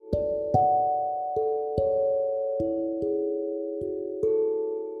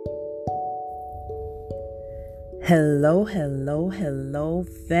Hello, hello, hello,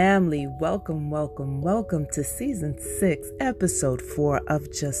 family. Welcome to season 6, episode 4 of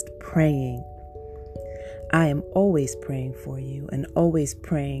Just Praying. I am always praying for you and always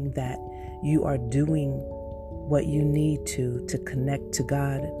praying that you are doing what you need to connect to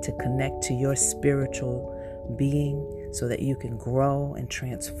God, to connect to your spiritual being so that you can grow and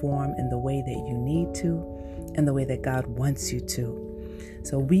transform in the way that you need to and the way that God wants you to.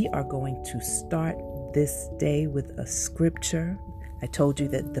 So we are going to start this day with a scripture. I told you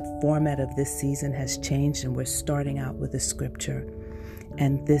that the format of this season has changed and we're starting out with a scripture.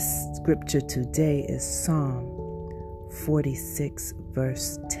 And this scripture today is Psalm 46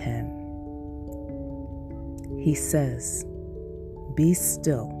 verse 10. He says, "Be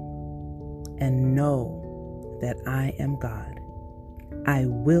still and know that I am God. I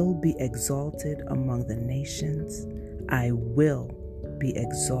will be exalted among the nations. I will be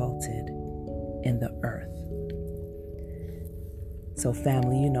exalted in the earth." So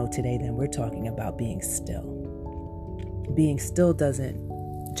family, today then we're talking about being still. Being still doesn't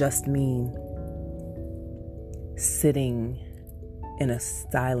just mean sitting in a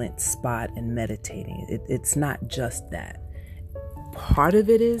silent spot and meditating. It's not just that. Part of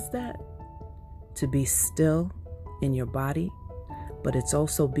it is that, to be still in your body, but it's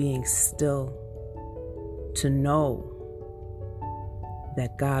also being still to know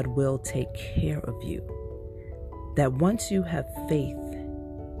that God will take care of you. That once you have faith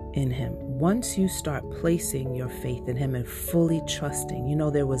in Him, once you start placing your faith in Him and fully trusting,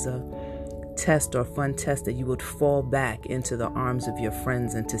 there was a test or fun test that you would fall back into the arms of your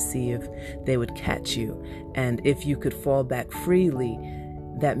friends and to see if they would catch you. And if you could fall back freely,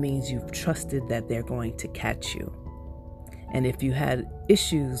 that means you've trusted that they're going to catch you. And if you had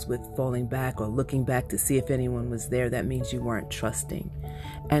issues with falling back or looking back to see if anyone was there, that means you weren't trusting.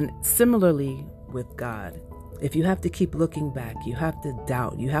 And similarly with God, if you have to keep looking back, you have to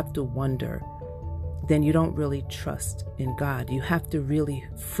doubt, you have to wonder, then you don't really trust in God. You have to really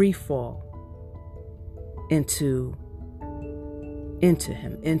free fall into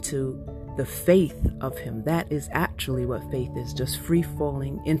Him, into the faith of Him. That is actually what faith is, just free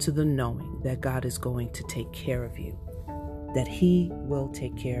falling into the knowing that God is going to take care of you. That He will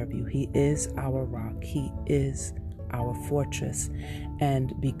take care of you. He is our rock. He is our fortress.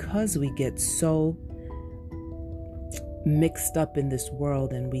 And because we get so mixed up in this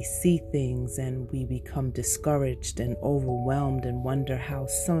world and we see things and we become discouraged and overwhelmed and wonder how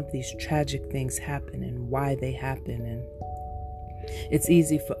some of these tragic things happen and why they happen. And it's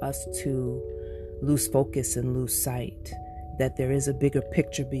easy for us to lose focus and lose sight that there is a bigger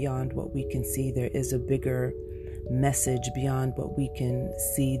picture beyond what we can see. There is a bigger message beyond what we can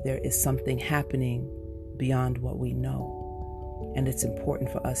see. There is something happening beyond what we know. And it's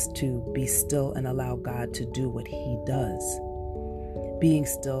important for us to be still and allow God to do what He does. Being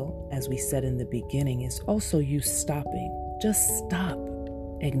still, as we said in the beginning, is also you stopping. Just stop.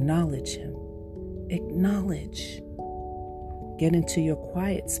 Acknowledge Him. Acknowledge. Get into your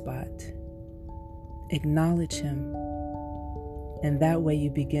quiet spot. Acknowledge Him. And that way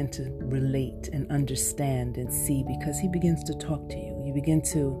you begin to relate and understand and see, because He begins to talk to you. You begin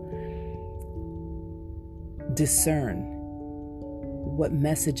to discern what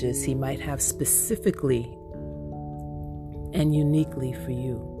messages He might have specifically and uniquely for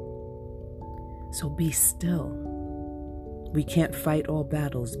you. So be still. We can't fight all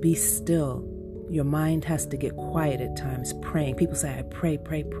battles. Be still. Your mind has to get quiet at times, praying. People say, I pray.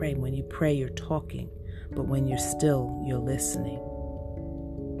 When you pray, you're talking. But when you're still, you're listening.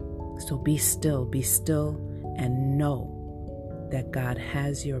 So be still and know that God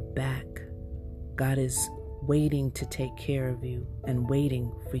has your back. God is waiting to take care of you and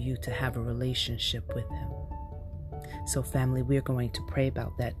waiting for you to have a relationship with Him. So family, we're going to pray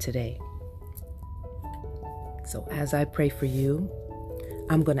about that today. So as I pray for you,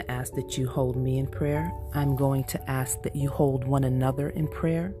 I'm going to ask that you hold me in prayer. I'm going to ask that you hold one another in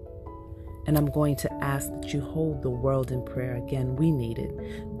prayer. And I'm going to ask that you hold the world in prayer. Again, we need it.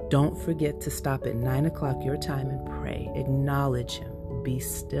 Don't forget to stop at 9 o'clock your time and pray. Acknowledge Him. Be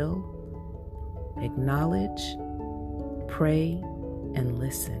still. Acknowledge. Pray and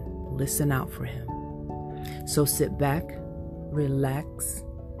listen. Listen out for Him. So sit back, relax,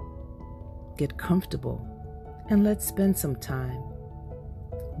 get comfortable, and let's spend some time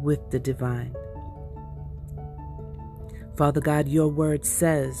with the divine. Father God, your word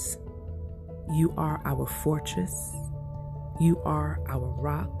says, you are our fortress, you are our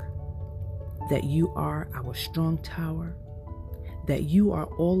rock, that you are our strong tower, that you are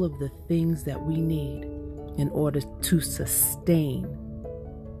all of the things that we need in order to sustain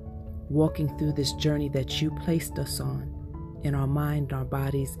walking through this journey that you placed us on in our mind, our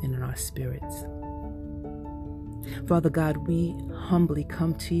bodies, and in our spirits. Father God, we humbly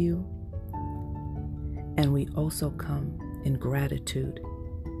come to you, and we also come in gratitude.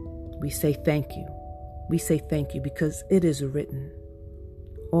 We say thank you. We say thank you because it is written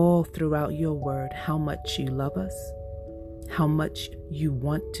all throughout your word how much you love us, how much you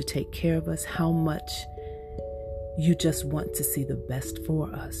want to take care of us, how much you just want to see the best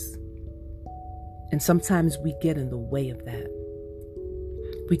for us. And sometimes we get in the way of that.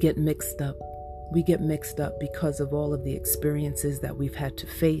 We get mixed up. We get mixed up because of all of the experiences that we've had to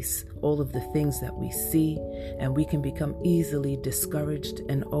face, all of the things that we see, and we can become easily discouraged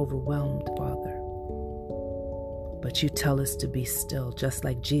and overwhelmed, Father. But you tell us to be still, just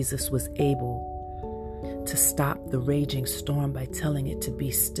like Jesus was able to stop the raging storm by telling it to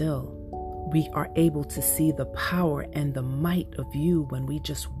be still. We are able to see the power and the might of you when we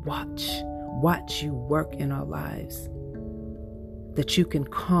just watch you work in our lives. That you can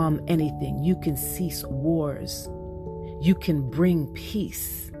calm anything. You can cease wars. You can bring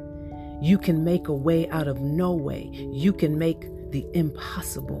peace. You can make a way out of no way. You can make the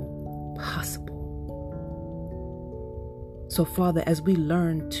impossible possible. So, Father, as we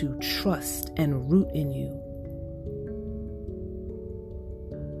learn to trust and root in you,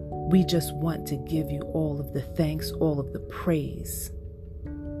 we just want to give you all of the thanks, all of the praise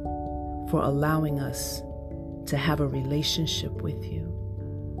for allowing us to have a relationship with you,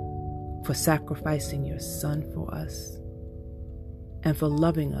 for sacrificing your Son for us, and for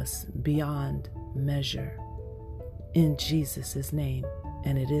loving us beyond measure. In Jesus' name,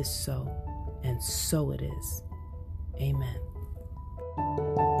 and it is so, and so it is. Amen.